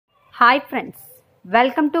Hi friends,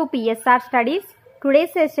 welcome to PSR Studies.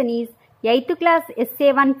 Today's session is 8th class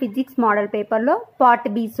SA1 Physics Model paper lo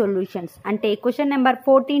Part B solutions. Ante question number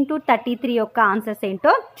 14 to 33 yokka answers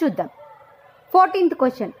ento chuddam. 14th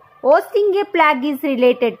question. Hosting a plug is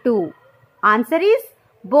related to. Answer is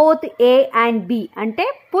both A and B. Ante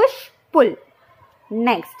push pull.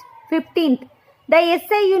 Next. 15th. The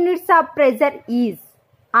SI units of pressure is.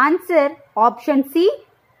 Answer option C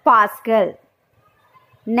Pascal.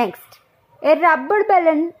 Next, a rubber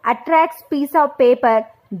balloon attracts piece of paper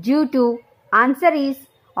due to, answer is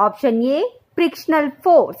option A, frictional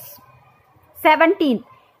force. 17th,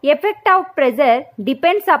 effect of pressure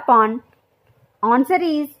depends upon, answer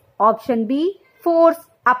is option B, force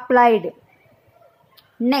applied.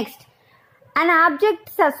 Next, an object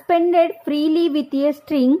suspended freely with a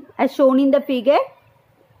string as shown in the figure.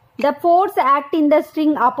 The force acts in the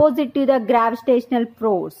string opposite to the gravitational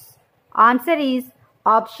force. Answer is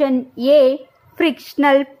option A,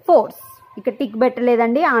 frictional force. ఇక్కడ tick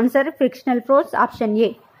పెట్టలేదండి. Answer frictional force option A.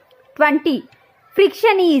 20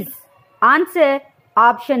 friction is. Answer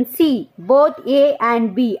option C both A and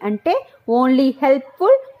B. అంటే only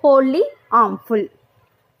helpful, wholly harmful.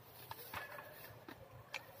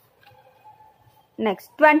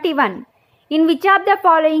 Next 21. In which of the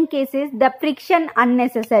following cases the friction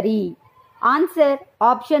unnecessary? Answer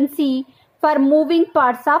option C for moving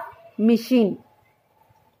parts of machine.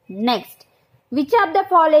 Next, which of the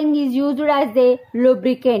following is used as a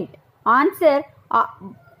lubricant? Answer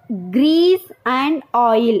grease and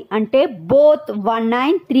oil. Ante both 1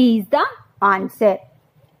 and 3 is the answer.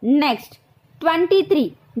 Next, 23.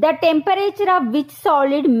 The temperature of which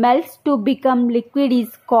solid melts to become liquid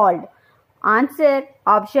is called. Answer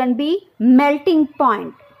option B melting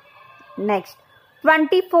point. Next,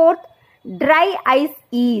 24th. Dry ice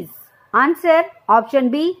is. Answer option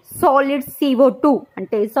B solid CO2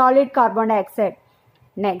 ante solid carbon dioxide.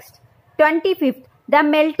 Next, 25th. The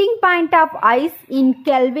melting point of ice in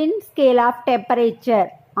Kelvin scale of temperature.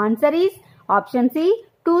 Answer is option C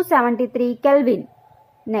 273 Kelvin.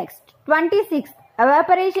 Next, 26th.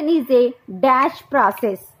 Evaporation is a dash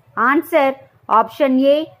process. Answer option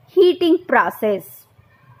A heating process.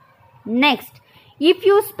 Next, if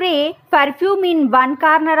you spray perfume in one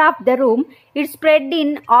corner of the room, it spread in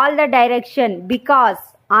all the direction because,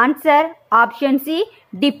 answer option C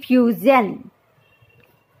diffusion.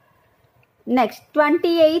 Next,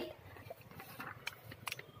 28th.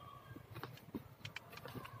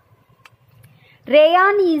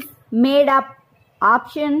 Rayon is made up.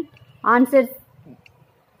 Answer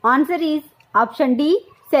is option D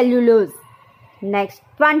cellulose. Next,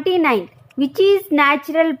 29th. Which is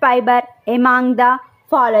natural fiber among the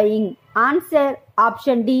following? Answer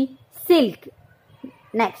option D silk.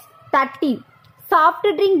 Next, 30. Soft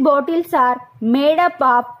drink bottles are made up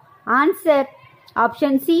of. Answer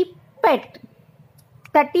option C PET.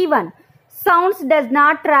 31. Sounds does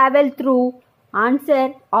not travel through. Answer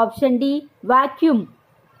option D vacuum.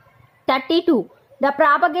 32. The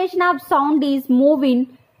propagation of sound is moving.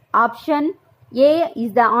 Option A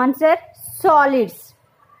is the answer solids.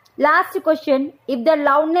 Last question. If the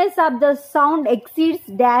loudness of the sound exceeds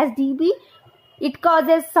dash dB, it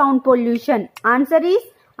causes sound pollution. Answer is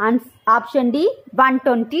option D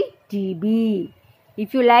 120 dB.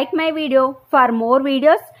 If you like my video, for more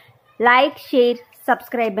videos, like, share,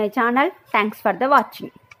 subscribe my channel. Thanks for the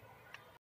watching.